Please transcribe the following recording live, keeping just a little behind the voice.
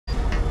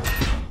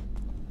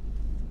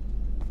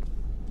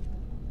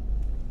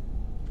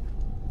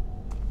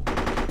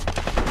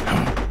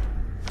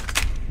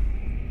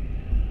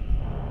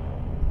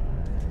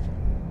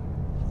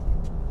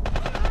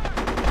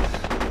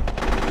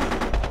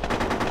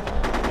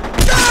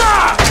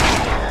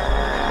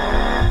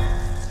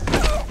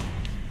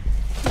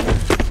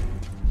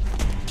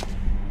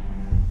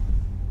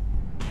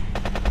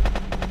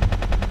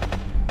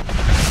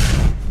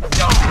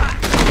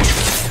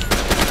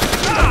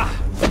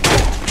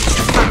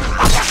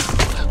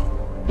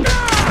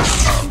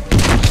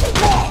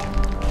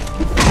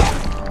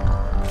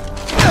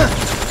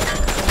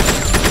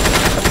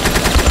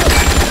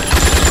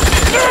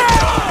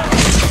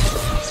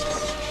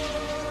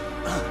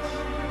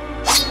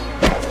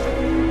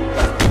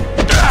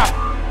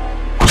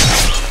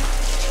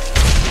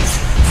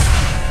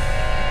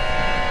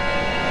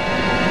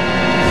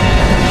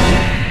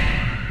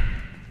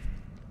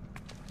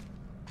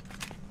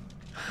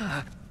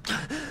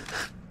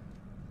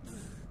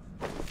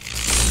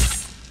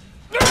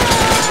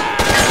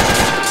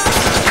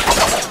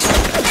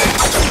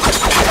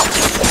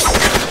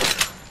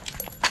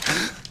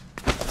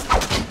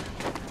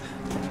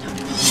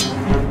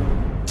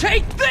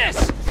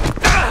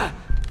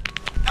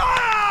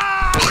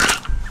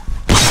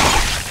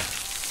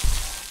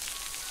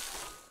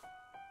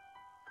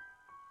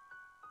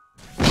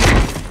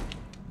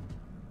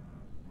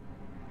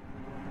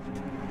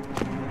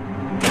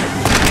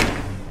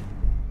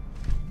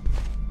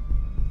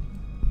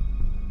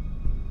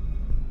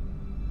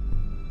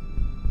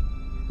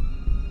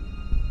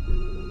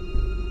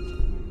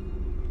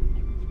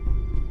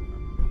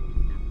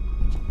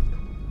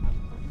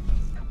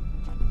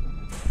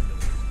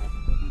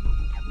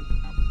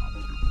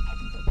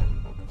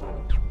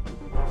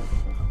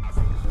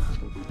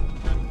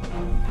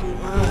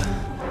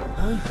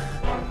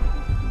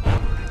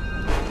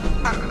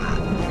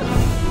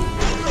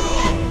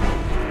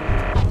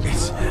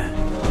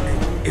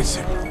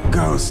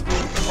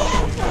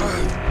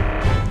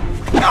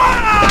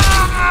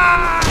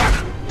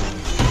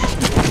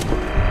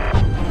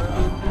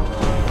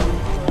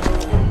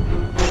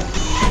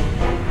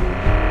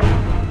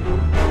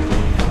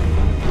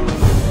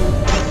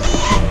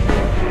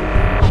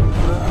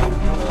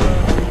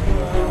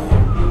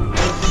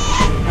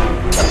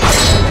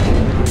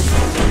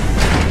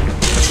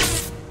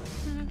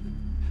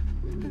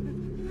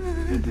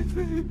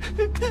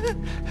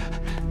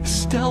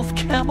stealth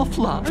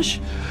camouflage?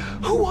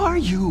 Who are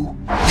you?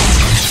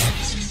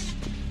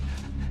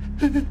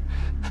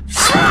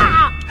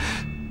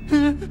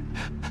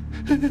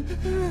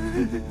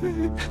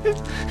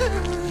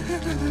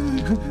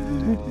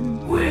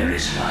 Where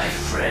is my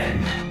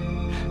friend?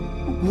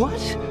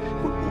 What?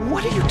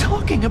 What are you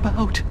talking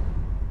about?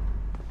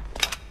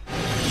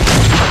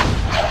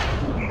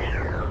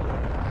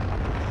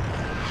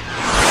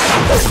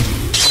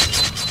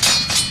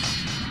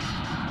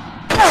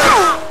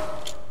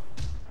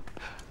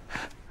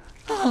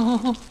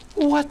 Oh,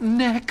 what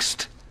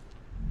next?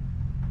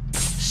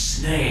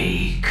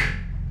 Snake.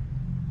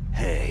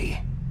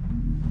 Hey,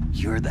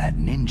 you're that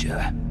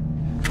ninja.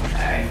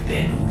 I've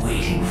been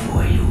waiting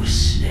for you,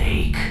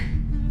 Snake.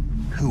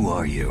 Who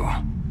are you?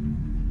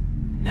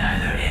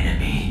 Neither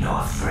enemy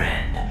nor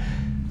friend.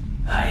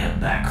 I am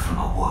back from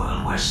a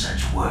world where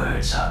such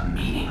words are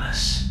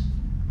meaningless.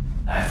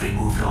 I've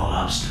removed all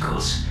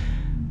obstacles.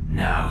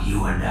 Now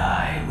you and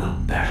I will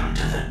battle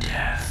to the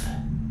death.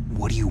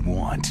 What do you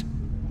want?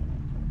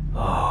 Oh,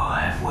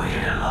 I've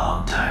waited a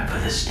long time for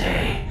this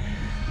day.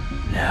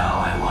 Now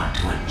I want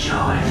to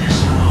enjoy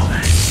this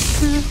moment.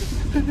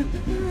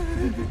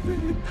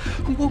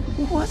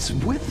 What's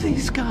with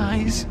these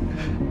guys?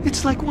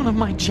 It's like one of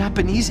my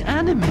Japanese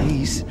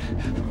animes.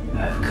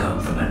 I've come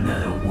from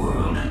another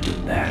world to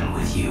battle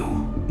with you.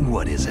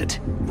 What is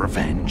it?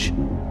 Revenge?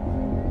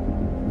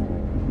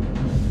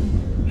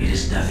 It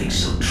is nothing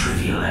so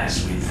trivial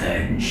as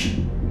revenge.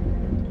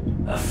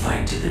 A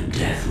fight to the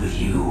death with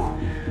you.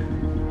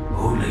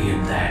 Only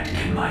in that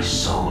can my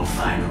soul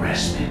find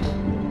respite.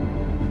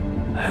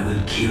 I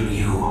will kill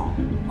you,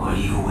 or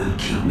you will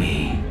kill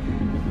me.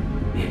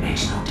 It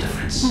makes no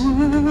difference.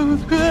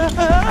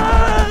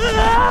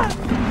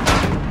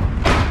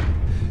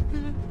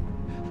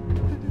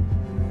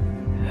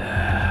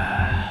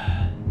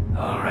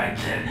 All right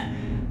then.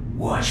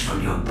 Watch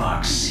from your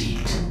box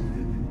seat.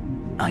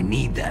 I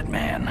need that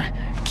man.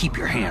 Keep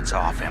your hands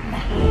off him.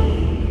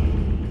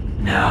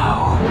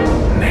 Now,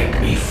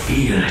 make me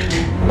feel it.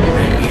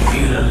 Make me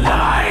feel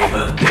alive.